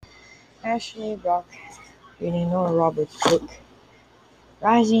Ashley Brock reading Nora Roberts' book,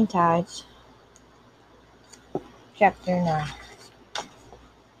 Rising Tides, Chapter 9.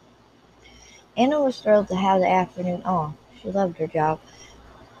 Anna was thrilled to have the afternoon off. She loved her job,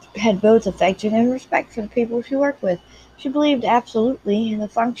 had both affection and respect for the people she worked with. She believed absolutely in the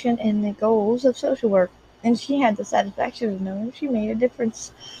function and the goals of social work, and she had the satisfaction of knowing she made a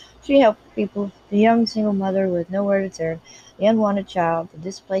difference. She helped people, the young single mother with nowhere to turn, the unwanted child, the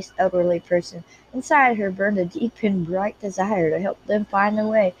displaced elderly person. Inside her burned a deep and bright desire to help them find their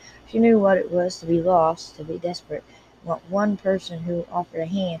way. She knew what it was to be lost, to be desperate, want one person who offered a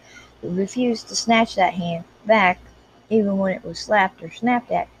hand, who refused to snatch that hand back even when it was slapped or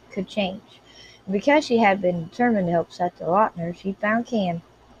snapped at, could change. And because she had been determined to help Seth Lautner, she found Cam.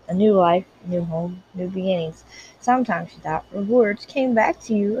 A new life, new home, new beginnings. Sometimes, she thought, rewards came back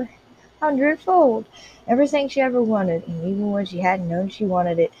to you 100-fold. Everything she ever wanted, and even when she hadn't known she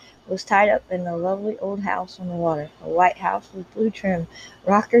wanted it, was tied up in the lovely old house on the water. A white house with blue trim,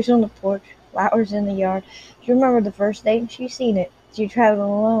 rockers on the porch, flowers in the yard. She remembered the first day she seen it. She traveled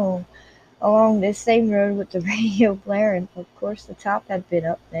alone along this same road with the radio blaring. Of course the top had been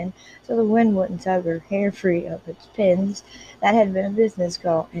up then, so the wind wouldn't tug her hair free of its pins. That had been a business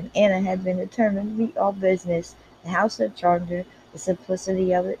call, and Anna had been determined to be all business. The house had charmed her, the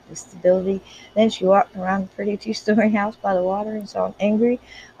simplicity of it, the stability. Then she walked around the pretty two-story house by the water and saw an angry,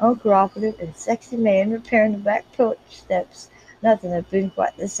 uncooperative, and sexy man repairing the back porch steps. Nothing had been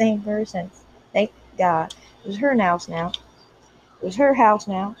quite the same for her since. Thank God. It was her house now. It was her house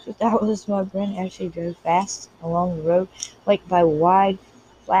now, she thought with a smug grin as she drove fast along the road, flanked by wide,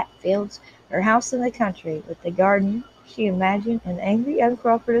 flat fields. Her house in the country, with the garden, she imagined, an angry,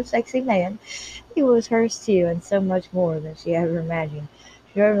 uncooperative, sexy man. He was hers too, and so much more than she ever imagined.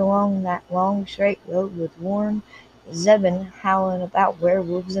 She drove along that long, straight road with Warren Zevon howling about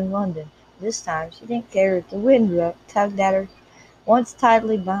werewolves in London. This time she didn't care if the wind tugged at her once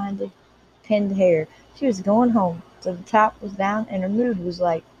tightly binded, pinned hair. She was going home, so the top was down and her mood was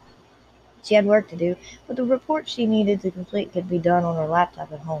light. She had work to do, but the report she needed to complete could be done on her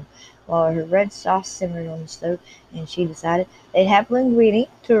laptop at home, while her red sauce simmered on the stove, and she decided they'd have linguine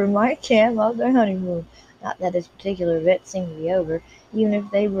to remind Cam of their honeymoon. Not that this particular event seemed to be over. Even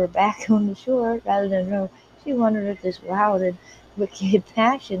if they were back on the shore rather than Rome, she wondered if this wild and wicked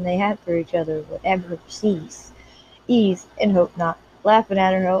passion they had for each other would ever cease. Ease, and hope not. Laughing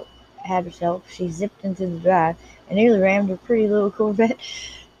at herself, she zipped into the drive and nearly rammed her pretty little Corvette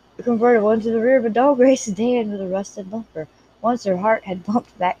convertible into the rear of a dog-race sedan with a rusted bumper. Once her heart had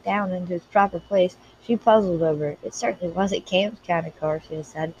bumped back down into its proper place, she puzzled over it. It certainly wasn't Cam's kind of car, she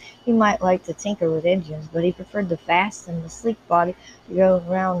decided. He might like to tinker with engines, but he preferred the fast and the sleek body to go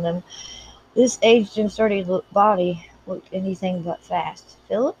around them. This aged and sturdy body looked anything but fast.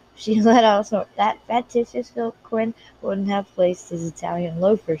 Philip? She let out a snort. That factitious Philip Quinn wouldn't have placed his Italian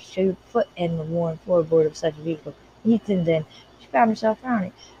loafer shoe foot in the worn floorboard of such a vehicle. Ethan, then. She found herself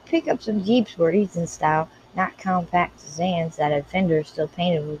frowning. Pickups and Jeeps were Ethan's style, not compact sedans that had fenders still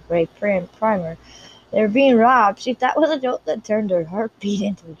painted with gray primer. They were being robbed. She thought with a jolt that turned her heartbeat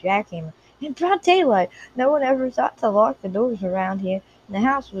into a jackhammer. In broad daylight, no one ever thought to lock the doors around here, and the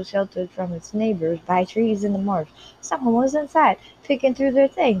house was sheltered from its neighbors by trees in the marsh. Someone was inside, picking through their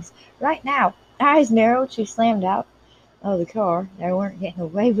things. Right now. Eyes narrowed, she slammed out of the car. They weren't getting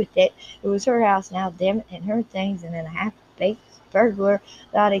away with it. It was her house now, damn it, and her things, and then a half-baked burglar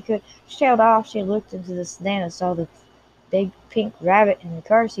thought he could. She trailed off. She looked into the sedan and saw the big pink rabbit in the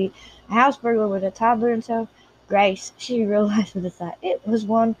car seat. A house burglar with a toddler in tow. Grace, she realized with a sigh. It was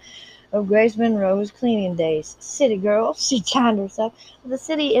one of Grace Monroe's cleaning days. City girl, she chimed herself. With the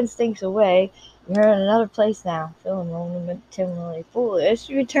city instincts away, you're in another place now. Feeling momentarily foolish,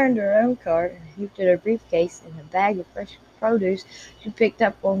 she returned to her own car and heaped her briefcase and a bag of fresh produce she picked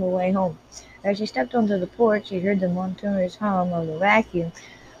up on the way home. As she stepped onto the porch, she heard the monotonous hum of the vacuum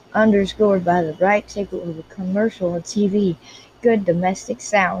underscored by the bright tickle of a commercial on TV. Good domestic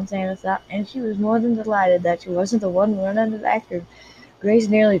sounds, Anna thought, and she was more than delighted that she wasn't the one running the vacuum. Grace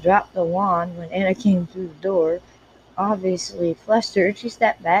nearly dropped the wand when Anna came through the door. Obviously flustered, she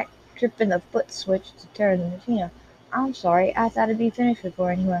stepped back, tripping the foot switch to turn the machine on. I'm sorry, I thought it'd be finished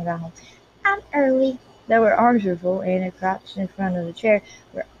before anyone got home. I'm early. Though her arms were full, Anna crouched in front of the chair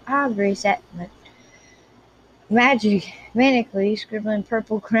where Aubrey sat manically scribbling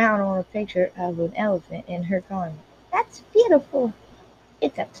purple crown on a picture of an elephant in her corner. That's beautiful.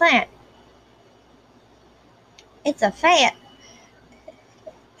 It's a plant. It's a fat.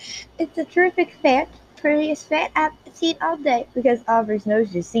 It's a terrific fat. Prettiest fat I've seen all day. Because Aubrey's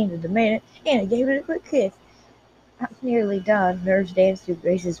nose just seemed to demand it, Anna gave it a quick kiss. I'm nearly done. Nerves danced through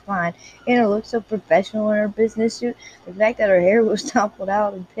Grace's spine. Anna looked so professional in her business suit. The fact that her hair was tumbled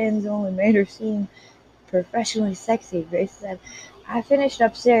out and pins only made her seem professionally sexy. Grace said, I finished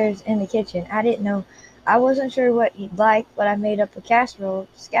upstairs in the kitchen. I wasn't sure what he'd like, but I made up a casserole,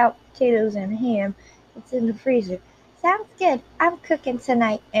 scalloped potatoes, and ham. It's in the freezer. Sounds good. I'm cooking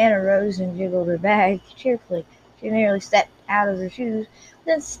tonight. Anna rose and jiggled her bag cheerfully. She nearly stepped out of her shoes,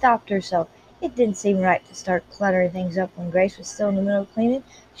 then stopped herself. It didn't seem right to start cluttering things up when Grace was still in the middle of cleaning.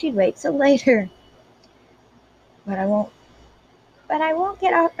 She'd wait till later. But I won't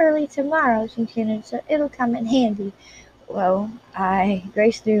get out early tomorrow, she continued, so it'll come in handy. Well,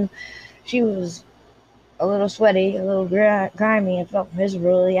 Grace knew she was a little sweaty, a little grimy, and felt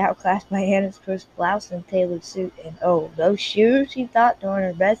miserably outclassed by Anna's crisp blouse and tailored suit. And oh, those shoes, she thought, doing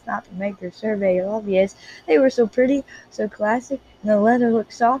her best not to make her survey obvious. They were so pretty, so classic, and the leather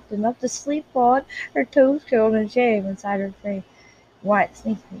looked soft enough to sleep on. Her toes curled in shame inside her frame. White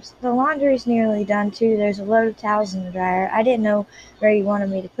sneakers. The laundry's nearly done too. There's a load of towels in the dryer. I didn't know where you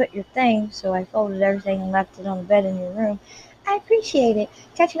wanted me to put your things, so I folded everything and left it on the bed in your room. I appreciate it.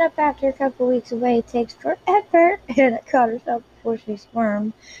 Catching up after a couple weeks away takes forever. Hannah caught herself before she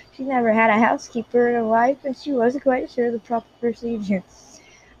squirmed. She never had a housekeeper in her life, and she wasn't quite sure of the proper procedure.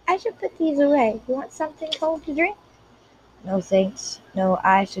 I should put these away. You want something cold to drink? No, thanks. No,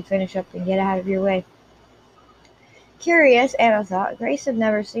 I should finish up and get out of your way. Curious, Anna thought. Grace had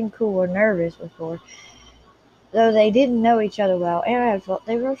never seemed cool or nervous before. Though they didn't know each other well, Anna had felt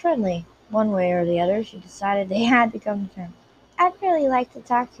they were friendly. One way or the other, she decided they had to come to terms. I'd really like to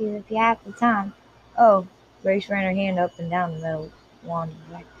talk to you if you have the time. Oh, Grace ran her hand up and down the metal wand.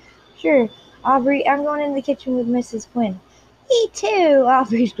 Sure, Aubrey, I'm going in the kitchen with Mrs. Quinn. Me too!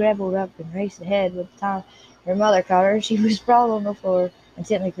 Aubrey scrambled up and raced ahead with the time her mother caught her. She was sprawled on the floor,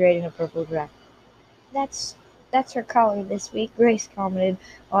 intently creating a purple draft. That's that's her collar this week, Grace commented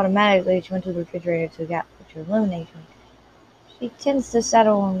automatically. She went to the refrigerator and took out her illumination. She tends to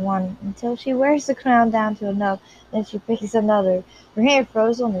settle on one until she wears the crown down to a nub, then she picks another. Her hand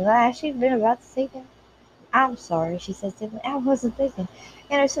froze on the last she'd been about to say that. I'm sorry, she said simply. I wasn't thinking.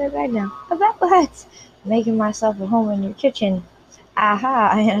 And I set it back down. About what? Making myself at home in your kitchen.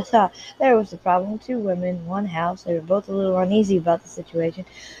 Aha! And I thought there was the problem. Two women, one house. They were both a little uneasy about the situation.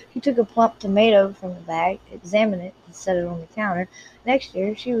 She took a plump tomato from the bag, examined it, and set it on the counter. Next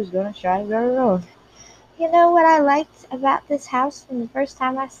year, she was going to try to grow her own. You know what I liked about this house from the first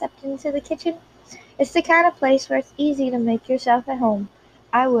time I stepped into the kitchen? It's the kind of place where it's easy to make yourself at home.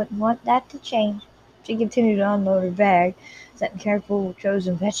 I wouldn't want that to change. She continued to unload her bag, setting careful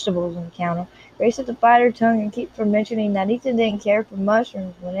chosen vegetables on the counter. Grace had to bite her tongue and keep from mentioning that Ethan didn't care for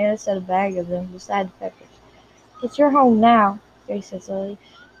mushrooms when Anna set a bag of them beside the peppers. It's your home now, Grace said slowly.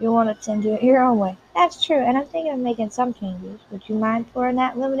 You'll want to tend to it your own way. That's true, and I'm thinking of making some changes. Would you mind pouring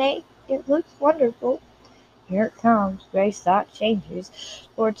that lemonade? It looks wonderful. Here it comes. Grace thought changes,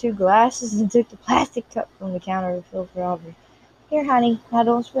 poured two glasses, and took the plastic cup from the counter to fill for Aubrey. Here, honey, now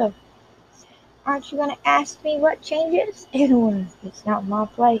don't spill. Aren't you going to ask me what changes? It's not my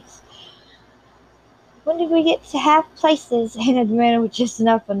place. When did we get to have places? Hannah demanded with just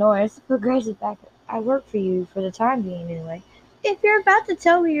enough annoyance to put Grace back. I work for you for the time being, anyway. If you're about to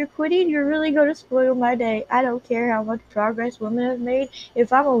tell me you're quitting, you're really going to spoil my day. I don't care how much progress women have made.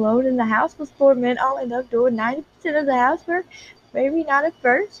 If I'm alone in the house with four men all end up doing 90% of the housework, maybe not at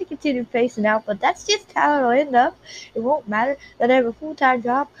first, she continued pacing out, but that's just how it'll end up. It won't matter that I have a full-time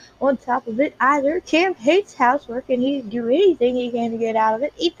job on top of it either. Cam hates housework and he'd do anything he can to get out of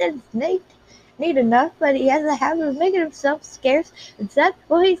it. Ethan's neat enough, but he has a habit of making himself scarce and sad.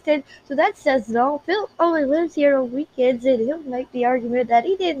 Well, he said, so that says it all. Phil only lives here on weekends, and he'll make the argument that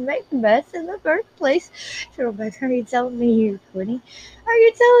he didn't make the mess in the first place. Are you telling me you're quitting? Are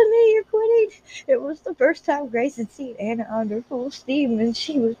you telling me you're quitting? It was the first time Grace had seen Anna under full steam, and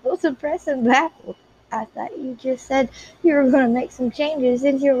she was both impressed and baffled. I thought you just said you were going to make some changes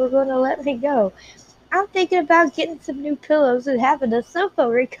and you were going to let me go. I'm thinking about getting some new pillows and having the sofa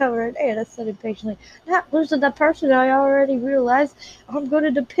recovered, Anna said impatiently. Not losing the person I already realized I'm going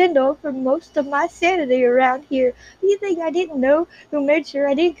to depend on for most of my sanity around here. Do you think I didn't know who made sure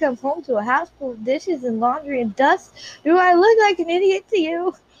I didn't come home to a house full of dishes and laundry and dust? Do I look like an idiot to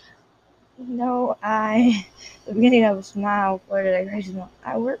you? No, the beginning of a smile flirted at Grace's mouth.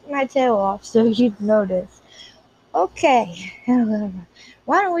 I worked my tail off so you'd notice. Okay,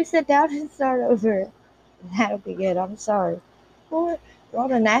 why don't we sit down and start over? That'll be good. I'm sorry for all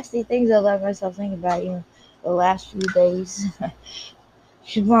the nasty things I let myself think about you the last few days.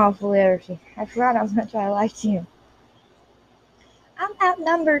 She smiled fully at her. I forgot how much I liked you. I'm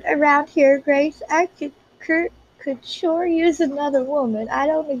outnumbered around here, Grace. I could could sure use another woman.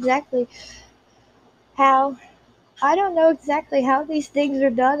 How I don't know exactly how these things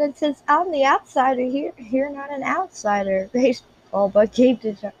are done, and since I'm the outsider here, you're not an outsider. Grace all but gaped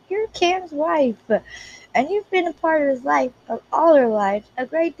at her. You're Cam's wife, and you've been a part of his life, of all our lives, a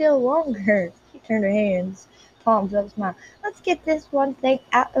great deal longer. She turned her hands, palms up, smiled. Let's get this one thing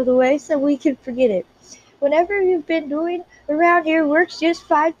out of the way so we can forget it. Whatever you've been doing around here works just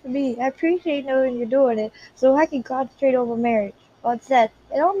fine for me. I appreciate knowing you're doing it, so I can concentrate on my marriage. On Seth,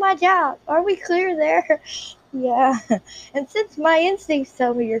 and on my job. Are we clear there? Yeah. And since my instincts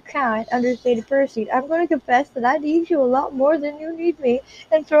tell me you're kind, understated Percy, I'm going to confess that I need you a lot more than you need me,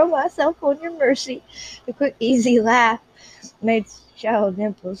 and throw myself on your mercy. The quick, easy laugh made shallow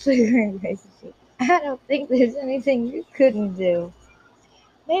dimples figure in Grace's cheek. I don't think there's anything you couldn't do.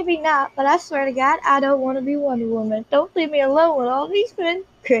 Maybe not, but I swear to God, I don't want to be Wonder Woman. Don't leave me alone with all these men.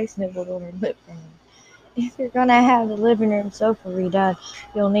 Grace nibbled on her lip. If you're gonna have the living room sofa redone,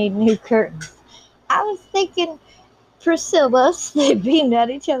 you'll need new curtains. I was thinking Priscilla. They beamed at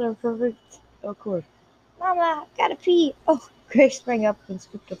each other for of course. Mama, gotta pee. Oh, Grace sprang up and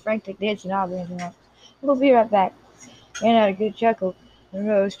scooped a frantic dance and Aubrey into her arms. We'll be right back. Anne had a good chuckle. And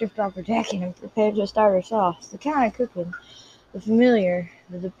Rose stripped off her jacket and prepared to start her sauce. The kind of cooking, the familiar,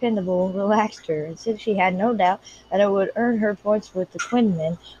 the dependable, relaxed her, and since she had no doubt that it would earn her points with the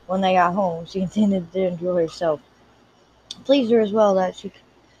Quinlan when they got home, she intended to enjoy herself. It pleased her as well that she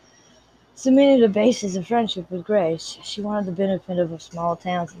cemented a basis of friendship with Grace. She wanted the benefit of a small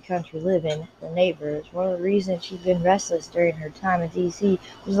towns and country living, the neighbors. One of the reasons she'd been restless during her time in D.C.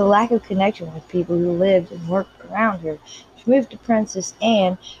 was the lack of connection with people who lived and worked around her. She moved to Princess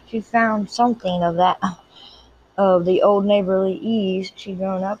Anne. She found something of the old neighborly ease she'd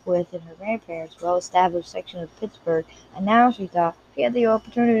grown up with in her grandparents' well-established section of Pittsburgh, and now she thought she had the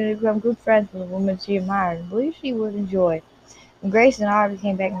opportunity to become good friends with a woman she admired and believed she would enjoy. When Grace and Aubrey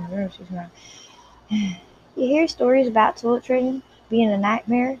came back in the room, she smiled. You hear stories about toilet training being a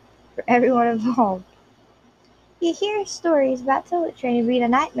nightmare for everyone involved. You hear stories about toilet training being a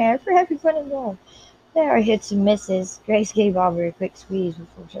nightmare for everyone involved. There are hits and misses. Grace gave Aubrey a quick squeeze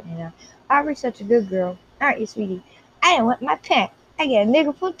before shutting down. Aubrey's such a good girl, aren't you, sweetie? I didn't want my pants. I get a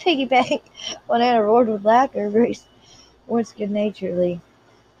nickel for the piggy bank. When Anna roared with laughter, Grace winced good-naturedly.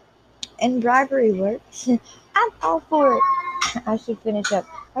 And bribery works. I'm all for it. I should finish up.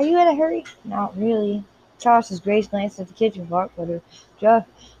 Are you in a hurry? Not really. Charles as Grace glanced at the kitchen clock, but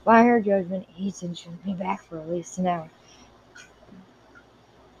by her judgment, Ethan should be back for at least an hour.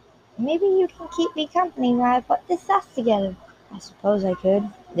 Maybe you can keep me company while I put this sauce together. I suppose I could.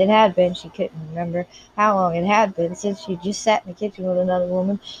 It had been, she couldn't remember how long it had been since she just sat in the kitchen with another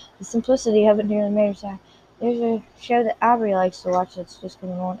woman. The simplicity of it nearly made her sigh. There's a show that Aubrey likes to watch that's just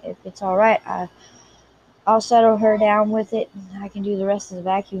coming on. If it's all right, I'll settle her down with it, and I can do the rest of the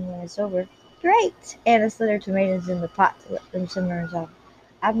vacuum when it's over. Great! Anna slid her tomatoes in the pot to let them simmer and soften.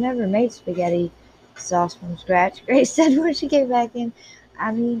 I've never made spaghetti sauce from scratch, Grace said when she came back in.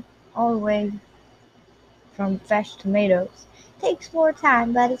 I mean, all the way from fresh tomatoes. Takes more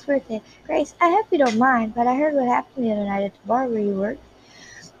time, but it's worth it. Grace, I hope you don't mind, but I heard what happened the other night at the bar where you worked.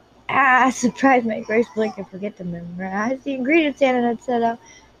 Surprise made Grace blink and forget to memorize the ingredients Anna had set out.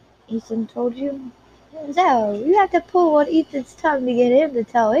 Ethan told you? No, you have to pull on Ethan's tongue to get him to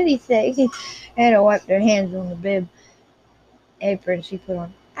tell anything. Anna wiped her hands on the bib apron she put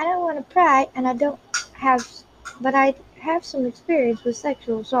on. I don't want to pry, and have, but I have some experience with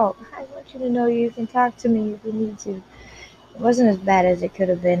sexual assault. I want you to know you can talk to me if you need to. It wasn't as bad as it could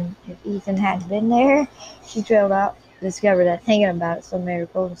have been if Ethan hadn't been there. She trailed out, discovered that thinking about it still made her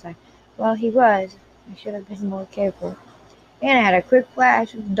cold inside. Well, he was. I should have been more careful. Anna had a quick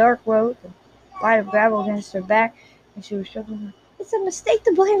flash of dark road, the light of gravel against her back, and she was struggling. It's a mistake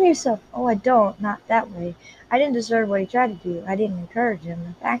to blame yourself. Oh, I don't. Not that way. I didn't deserve what he tried to do. I didn't encourage him.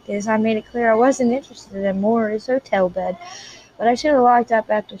 The fact is, I made it clear I wasn't interested in more his hotel bed. But I should have locked up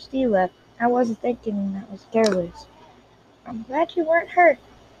after Steve left. I wasn't thinking that was careless. I'm glad you weren't hurt.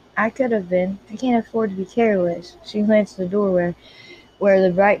 I could have been. I can't afford to be careless. She glanced at the door where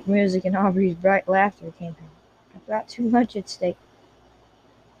the bright music and Aubrey's bright laughter came from. I've got too much at stake.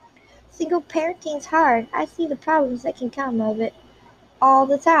 Single parenting's hard. I see the problems that can come of it all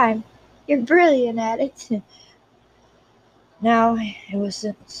the time. You're brilliant at it. Now, it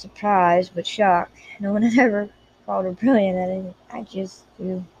wasn't surprise, but shock. No one had ever called her brilliant at it. I just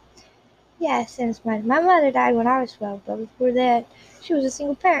do. Yeah, since my mother died when I was 12, but before that, she was a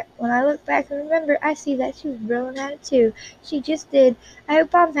single parent. When I look back and remember, I see that she was brilliant at it too. She just did. I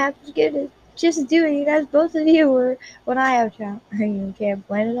hope I'm half as good at just doing it as both of you were when I have a child. Are you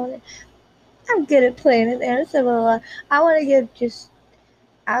planning on it? I'm good at planning and it's a little. I want to give just.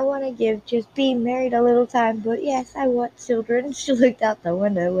 I want to give just being married a little time, but yes, I want children. She looked out the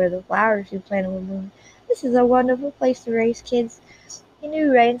window where the flowers she planted were blooming. This is a wonderful place to raise kids. You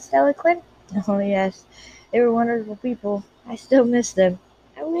knew Ray and Stella Quinn? Oh yes, they were wonderful people. I still miss them.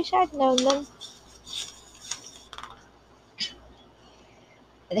 I wish I'd known them.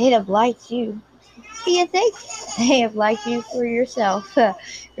 They'd have liked you. Do you think? They have liked you for yourself,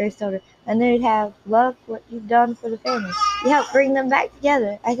 Grace told her. And they'd have loved what you've done for the family. You helped bring them back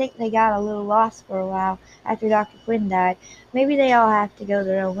together. I think they got a little lost for a while after Dr. Quinn died. Maybe they all have to go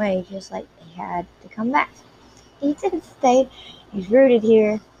their own way, just like they had to come back. Ethan stayed. He's rooted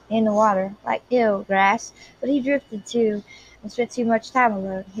here in the water, like grass, but he drifted too and spent too much time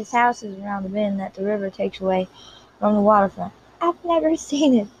alone. His house is around the bend that the river takes away from the waterfront. I've never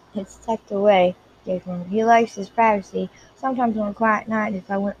seen it. It's tucked away. He likes his privacy. Sometimes on a quiet night, if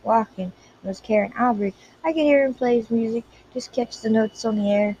I went walking and was carrying Aubrey, I could hear him play his music, just catch the notes on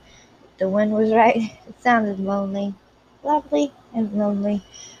the air. The wind was right. It sounded lonely, lovely and lonely.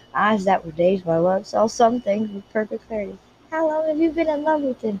 Eyes that were dazed by love saw some things with perfect clarity. How long have you been in love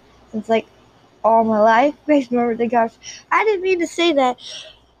with him? Since like all my life? Grace murmured the gosh. I didn't mean to say that.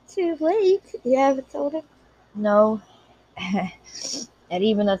 Too late. You haven't told him? No. At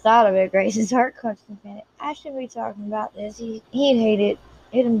even the thought of it, Grace's heart clenched and panicked. I shouldn't be talking about this. He'd hate it.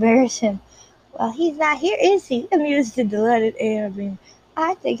 It'd embarrass him. Well, he's not here, is he? Amused and delighted Anna beamed.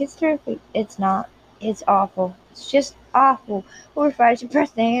 I think it's terrific. It's not. It's awful. It's just awful. Horrified, she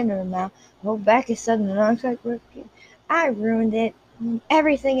pressed the hand to her mouth. The whole back is sudden and unexpected. I ruined it.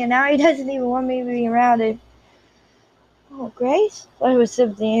 Everything, and now he doesn't even want me to be around it. Oh, Grace? What was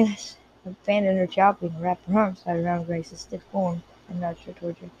sympathy abandoned her chopping and wrapped her arms around Grace's stiff form and nudged her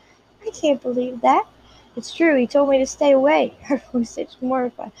towards her. I can't believe that. It's true, he told me to stay away. Her voice was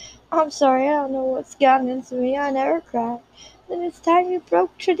mortified. I'm sorry, I don't know what's gotten into me. I never cried. Then it's time you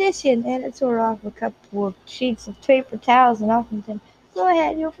broke tradition. Anna tore off a couple of sheets of paper towels and offered them. Go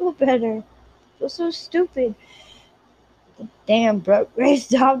ahead, you'll feel better. I feel so stupid. The damn broke Grace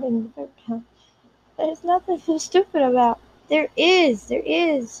sobbed in the background. There's nothing to feel stupid about. There is.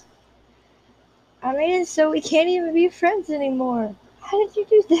 I made it so we can't even be friends anymore. How did you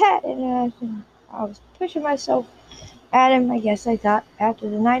do that? And I was pushing myself at him, I guess I thought, after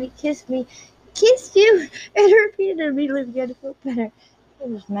the night he kissed me. Kissed you? And repeated and immediately began to feel better. He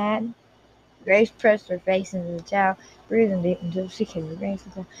was mad. Grace pressed her face into the towel, breathing deep until she could regain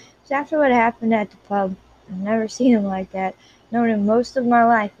some time. It was after what happened at the pub. I've never seen him like that. Known him most of my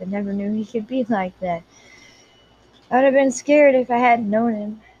life, but never knew he could be like that. I'd have been scared if I hadn't known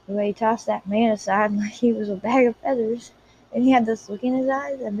him. The way he tossed that man aside like he was a bag of feathers. And he had this look in his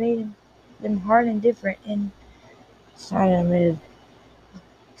eyes that made them hard and different and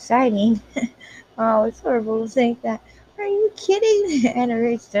exciting. Oh, it's horrible to think that. Are you kidding? Anna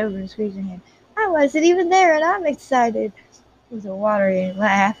reached over and squeezed her hand. I wasn't even there and I'm excited. It was a watery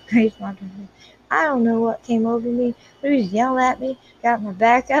laugh. Grace mocked her. I don't know what came over me, but he just yelled at me, got my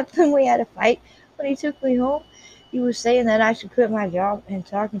back up, and we had a fight. When he took me home, he was saying that I should quit my job and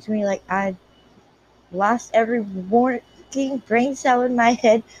talking to me like I'd lost every working brain cell in my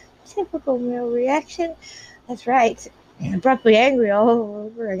head. Typical male reaction. That's right. Abruptly angry all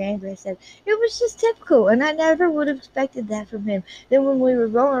over again, Grace said. It was just typical, and I never would have expected that from him. Then when we were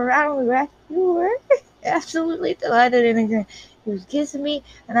rolling around on the grass, you were absolutely delighted and agreeing. He was kissing me,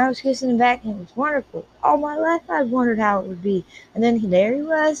 and I was kissing him back, and it was wonderful. All my life I'd wondered how it would be. And then there he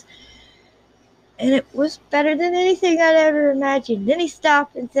was, and it was better than anything I'd ever imagined. Then he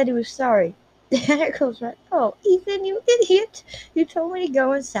stopped and said he was sorry. And it goes right. Oh, Ethan, you idiot! You told me to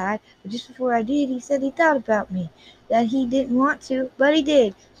go inside, but just before I did, he said he thought about me. That he didn't want to, but he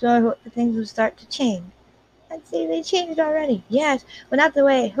did. So I hope that things will start to change. I'd say they changed already. Yes, but not the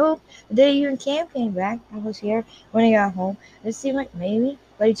way I hoped. The day you and Cam came back, I was here when he got home. It seemed like maybe,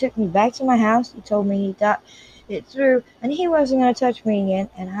 but he took me back to my house. He told me he thought it through, and he wasn't going to touch me again,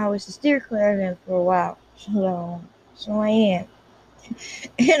 and I was to steer clear of him for a while. So I am.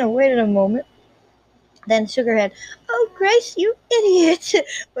 Anna waited a moment, then shook her head. Oh, Grace, you idiot!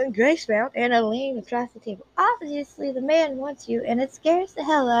 When Grace found Anna leaning across the table. Obviously, the man wants you, and it scares the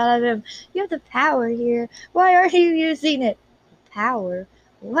hell out of him. You have the power here. Why aren't you using it? Power?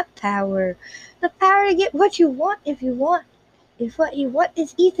 What power? The power to get what you want if you want. If what you want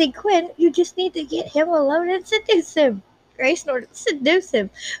is Ethan Quinn, you just need to get him alone and seduce him. Grace snorted. Seduce him?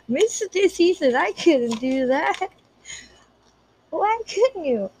 Me seduce Ethan? I couldn't do that. Why couldn't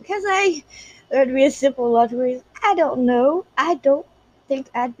you? Because there'd be a simple logical reason. I don't know. I don't think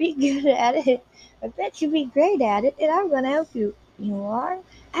I'd be good at it. I bet you'd be great at it, and I'm gonna help you. You are?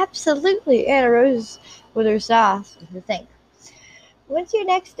 Absolutely. Anna rose with her sauce to think. When's your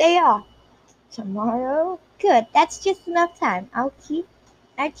next day off? Tomorrow? Good. That's just enough time. I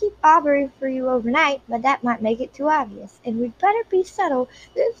keep Aubrey for you overnight, but that might make it too obvious. And we'd better be subtle.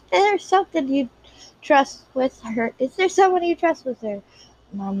 Is there something you trust with her? Is there someone you trust with her?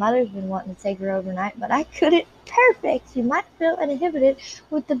 My mother's been wanting to take her overnight, but I couldn't. Perfect. You might feel uninhibited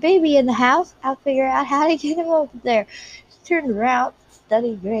with the baby in the house. I'll figure out how to get him over there. She turned around,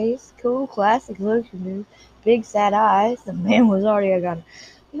 studied Grace, cool, classic look, and big sad eyes. The man was already gone.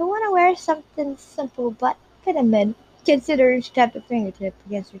 You want to wear something simple but feminine. Consider each tapped a fingertip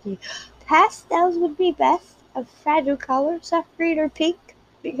against her teeth. Pastels would be best. A fragile color, soft green or pink.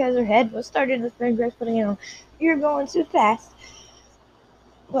 Because her head was starting to spin, Grace putting it on. You're going too fast.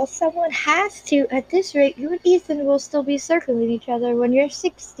 Well, someone has to. At this rate, you and Ethan will still be circling each other when you're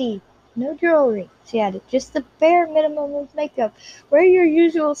 60. No jewelry, she added. Just the bare minimum of makeup. Wear your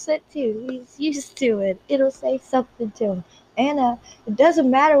usual set, too. He's used to it. It'll say something to him. Anna, it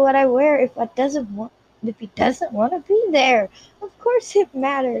doesn't matter what I wear if he doesn't want to be there. Of course it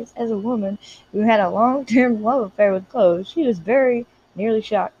matters. As a woman who had a long-term love affair with clothes, she was very nearly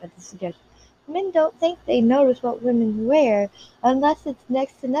shocked at the suggestion. Men don't think they notice what women wear unless it's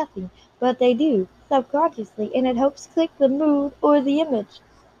next to nothing, but they do, subconsciously, and it helps click the mood or the image.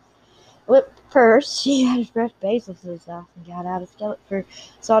 Lip first, she added fresh basil to the sauce and got out a skillet for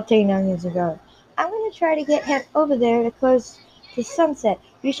sauteing onions and garlic. I'm going to try to get him over there to close to sunset.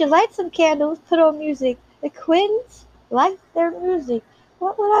 You should light some candles, put on music. The Quins like their music.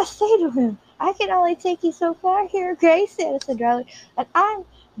 What would I say to him? I can only take you so far here, Grace, said dryly, and I'm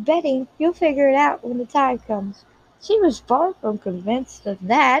betting you'll figure it out when the time comes. She was far from convinced of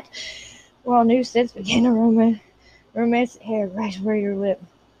that, while new scents began to romance hair right where your lip.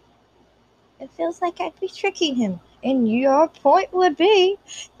 It feels like I'd be tricking him. And your point would be,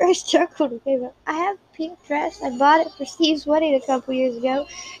 Grace chuckled and gave up. I have a pink dress. I bought it for Steve's wedding a couple years ago.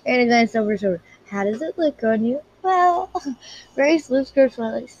 And he glanced over his shoulder. How does it look on you? Well, Grace lips curved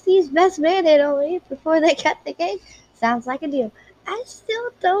slightly. Steve's best man hit on me before they cut the cake. Sounds like a deal. I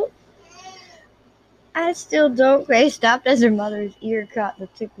still don't Grace stopped as her mother's ear caught the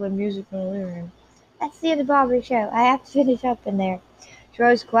tickling music from the living room. That's the end of Bobby's show. I have to finish up in there. She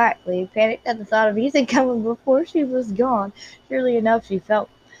rose quietly, panicked at the thought of Ethan coming before she was gone. Surely enough, she felt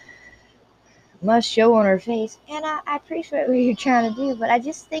must show on her face. And I appreciate what you're trying to do, but I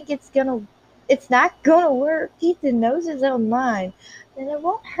just think it's not gonna work. Ethan knows his own mind. And it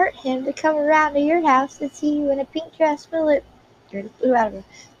won't hurt him to come around to your house and see you in a pink dress. Philip flew out of her.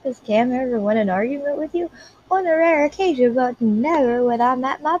 Does Cam ever win an argument with you? On a rare occasion, but never when I'm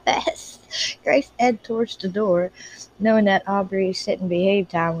at my best. Grace edged towards the door, knowing that Aubrey's sit and behave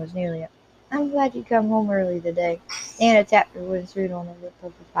time was nearly up. I'm glad you come home early today. Anna tapped her wooden spoon on the lip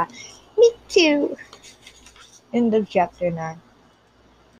of the pie. Me too. End of chapter 9.